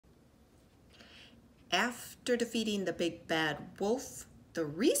After defeating the big bad wolf, the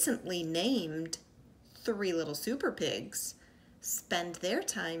recently named three little super pigs spend their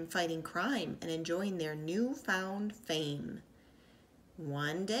time fighting crime and enjoying their newfound fame.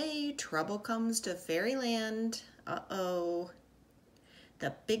 One day, trouble comes to Fairyland. Uh-oh.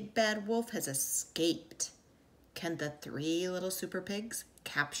 The big bad wolf has escaped. Can the three little super pigs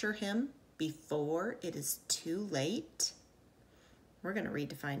capture him before it is too late? We're going to read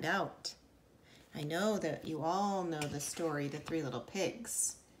to find out. I know that you all know the story, The Three Little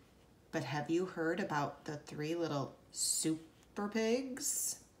Pigs, but have you heard about the three little super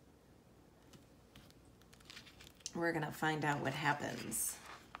pigs? We're going to find out what happens.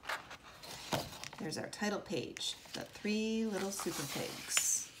 There's our title page, The Three Little Super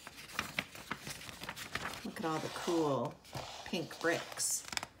Pigs. Look at all the cool pink bricks.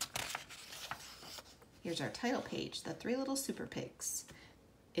 Here's our title page, The Three Little Super Pigs.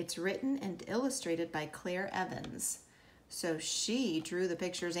 It's written and illustrated by Claire Evans. So she drew the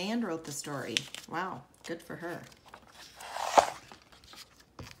pictures and wrote the story. Wow, good for her.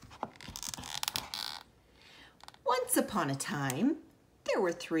 Once upon a time, there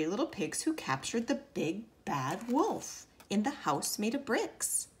were three little pigs who captured the big bad wolf in the house made of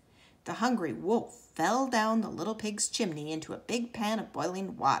bricks. The hungry wolf fell down the little pig's chimney into a big pan of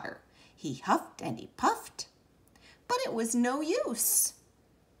boiling water. He huffed and he puffed, but it was no use.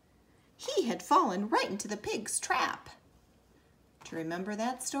 He had fallen right into the pig's trap. Do you remember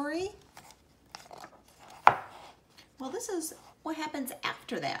that story? Well, this is what happens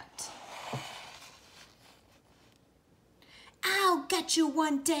after that. "I'll get you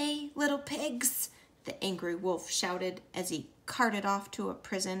one day, little pigs," the angry wolf shouted as he carted off to a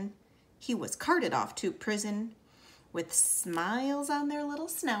prison. He was carted off to prison. With smiles on their little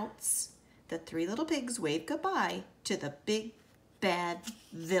snouts, the three little pigs waved goodbye to the big bad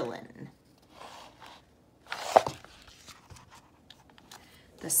villain.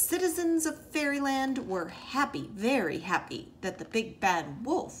 The citizens of Fairyland were happy, very happy, that the big bad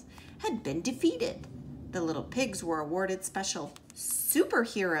wolf had been defeated. The little pigs were awarded special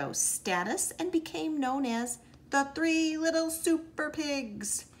superhero status and became known as the Three Little Super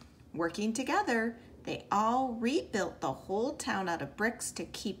Pigs. Working together, they all rebuilt the whole town out of bricks to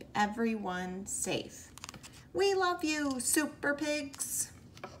keep everyone safe. We love you, Super Pigs.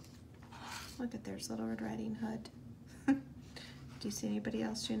 Look at there's Little Red Riding Hood. Do you see anybody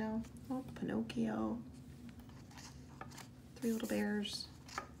else you know? Oh, Pinocchio. Three Little Bears.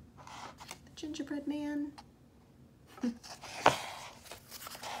 The Gingerbread Man.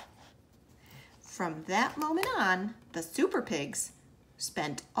 From that moment on, the Super Pigs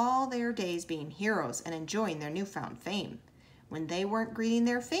spent all their days being heroes and enjoying their newfound fame. When they weren't greeting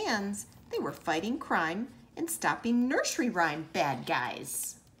their fans, they were fighting crime and stopping nursery rhyme bad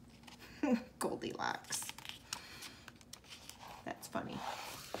guys. Goldilocks. That's funny.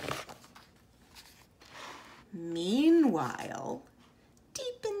 Meanwhile,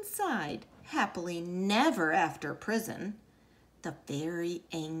 deep inside, happily never after prison, the very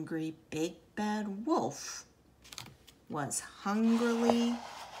angry big bad wolf was hungrily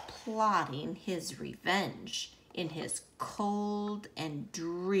plotting his revenge in his cold and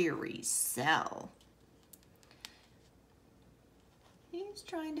dreary cell. He's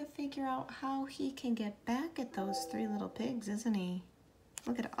trying to figure out how he can get back at those three little pigs, isn't he?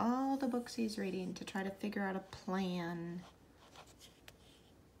 Look at all the books he's reading to try to figure out a plan.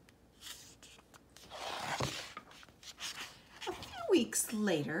 A few weeks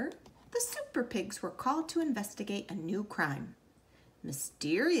later, the Super Pigs were called to investigate a new crime.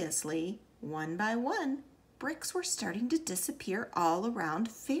 Mysteriously, one by one, bricks were starting to disappear all around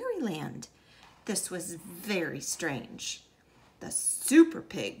Fairyland. This was very strange. The Super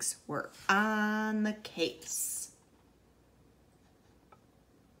Pigs were on the case.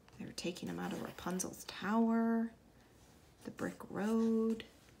 They were taking them out of Rapunzel's tower, the brick road,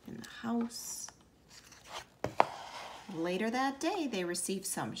 and the house. Later that day, they received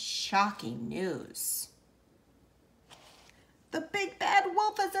some shocking news. The big bad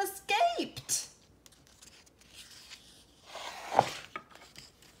wolf has escaped!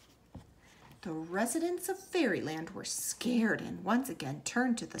 The residents of Fairyland were scared and once again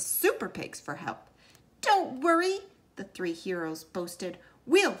turned to the Super Pigs for help. "Don't worry," the three heroes boasted.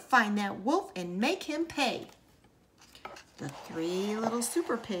 "We'll find that wolf and make him pay." The three little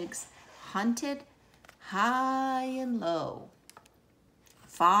Super Pigs hunted high and low,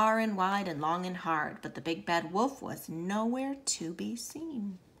 far and wide and long and hard, but the big bad wolf was nowhere to be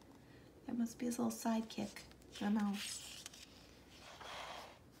seen. That must be his little sidekick, the mouse.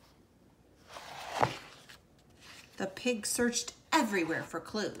 The pigs searched everywhere for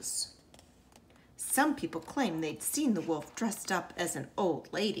clues. Some people claim they'd seen the wolf dressed up as an old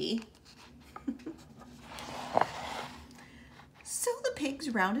lady. So the pigs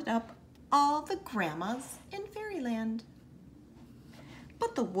rounded up all the grandmas in Fairyland.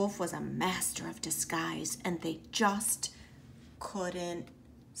 But the wolf was a master of disguise, and they just couldn't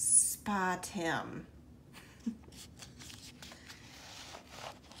spot him.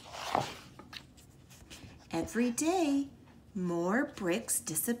 Every day, more bricks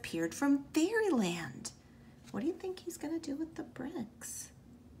disappeared from Fairyland. What do you think he's going to do with the bricks?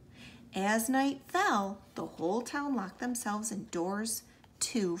 As night fell, the whole town locked themselves indoors,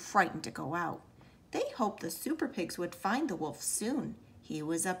 too frightened to go out. They hoped the Super Pigs would find the wolf soon. He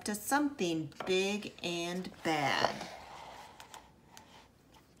was up to something big and bad.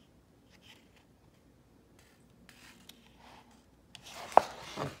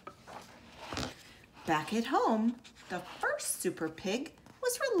 Back at home, the first Super Pig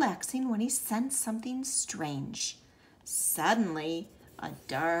was relaxing when he sensed something strange. Suddenly, a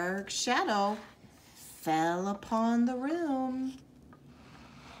dark shadow fell upon the room.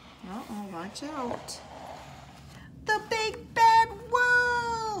 Uh-oh, watch out. The big bad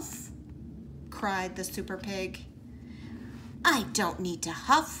wolf! Cried the Super Pig. I don't need to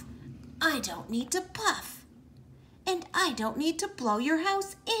huff, I don't need to puff, and I don't need to blow your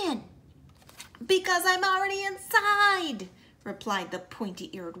house in. Because I'm already inside, replied the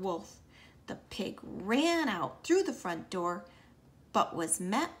pointy-eared wolf. The pig ran out through the front door, but was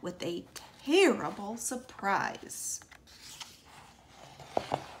met with a terrible surprise.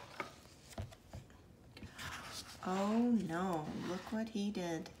 Oh no, look what he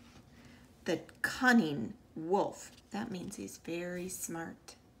did. The cunning wolf, that means he's very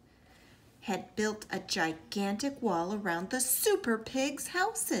smart, had built a gigantic wall around the Super Pig's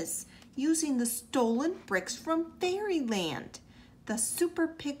houses, using the stolen bricks from Fairyland. The Super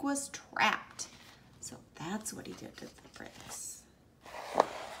Pig was trapped. So that's what he did to the bricks.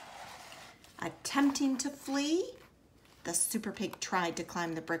 Attempting to flee, the Super Pig tried to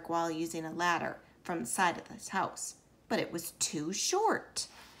climb the brick wall using a ladder from the side of his house, but it was too short.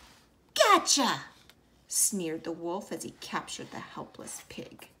 Gotcha! Sneered the wolf as he captured the helpless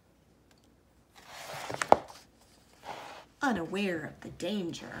pig. Unaware of the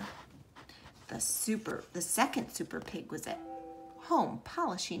danger, the second Super Pig was at home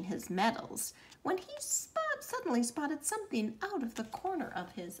polishing his metals when he suddenly spotted something out of the corner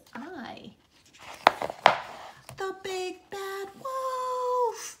of his eye. The big bad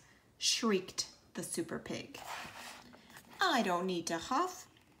wolf! Shrieked the Super Pig. I don't need to huff,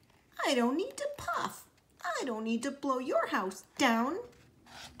 I don't need to puff, I don't need to blow your house down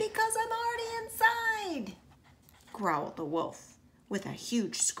because I'm already inside, growled the wolf. With a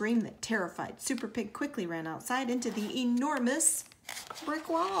huge scream that terrified, Super Pig quickly ran outside into the enormous brick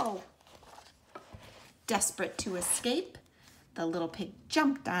wall. Desperate to escape, the little pig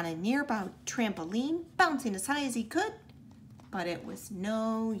jumped on a nearby trampoline, bouncing as high as he could, but it was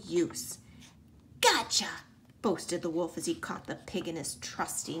no use. Gotcha! Boasted the wolf as he caught the pig in his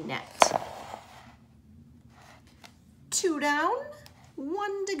trusty net. 2 down,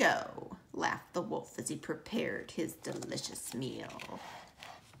 1 to go, laughed the wolf as he prepared his delicious meal.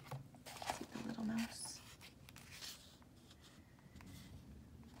 See the little mouse?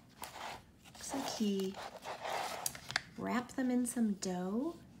 Looks like he wrapped them in some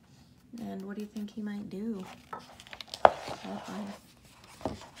dough. And what do you think he might do?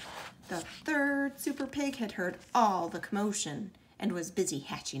 The third Super Pig had heard all the commotion and was busy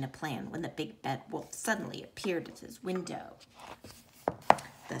hatching a plan when the big bad wolf suddenly appeared at his window.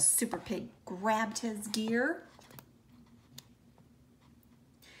 The Super Pig grabbed his gear,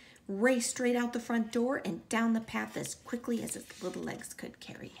 raced straight out the front door and down the path as quickly as his little legs could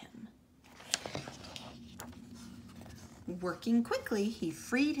carry him. Working quickly, he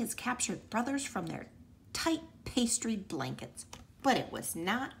freed his captured brothers from their tight pastry blankets, but it was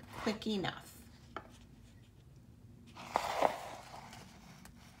not quick enough.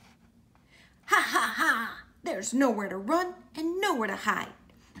 Ha ha ha! There's nowhere to run and nowhere to hide.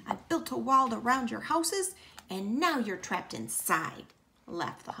 I built a wall around your houses and now you're trapped inside,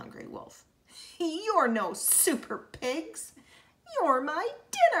 laughed the hungry wolf. You're no Super Pigs. You're my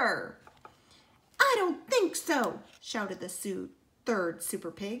dinner. I don't think so, shouted the third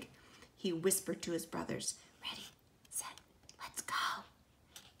Super Pig. He whispered to his brothers, ready, set, let's go.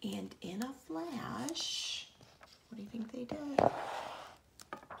 And in a flash, what do you think they did?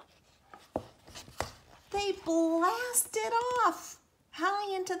 They blasted off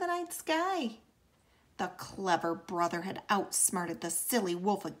high into the night sky. The clever brother had outsmarted the silly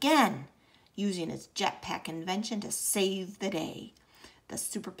wolf again, using his jetpack invention to save the day. The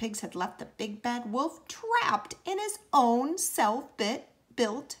Super Pigs had left the big bad wolf trapped in his own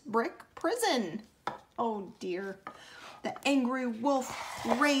self-built brick prison. Oh dear. The angry wolf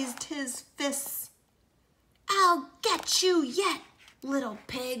raised his fists. I'll get you yet, little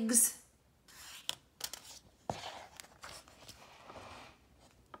pigs.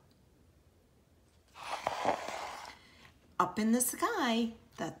 Up in the sky,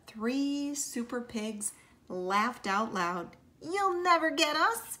 the 3 Super Pigs laughed out loud. You'll never get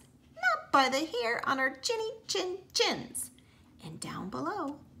us, not by the hair on our chinny chin chins. And down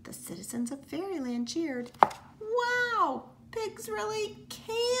below, the citizens of Fairyland cheered. Wow, pigs really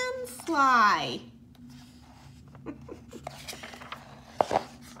can fly.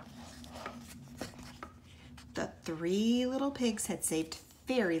 The 3 little pigs had saved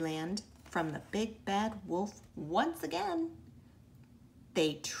Fairyland from the big bad wolf once again.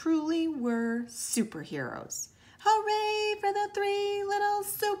 They truly were superheroes. Hooray for the 3 little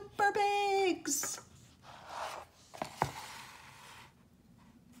Super Pigs!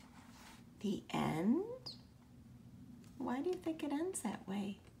 The end? Why do you think it ends that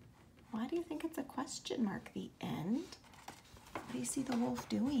way? Why do you think it's a question mark? The end? What do you see the wolf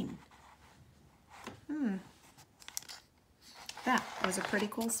doing? That was a pretty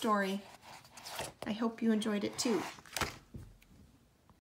cool story. I hope you enjoyed it too.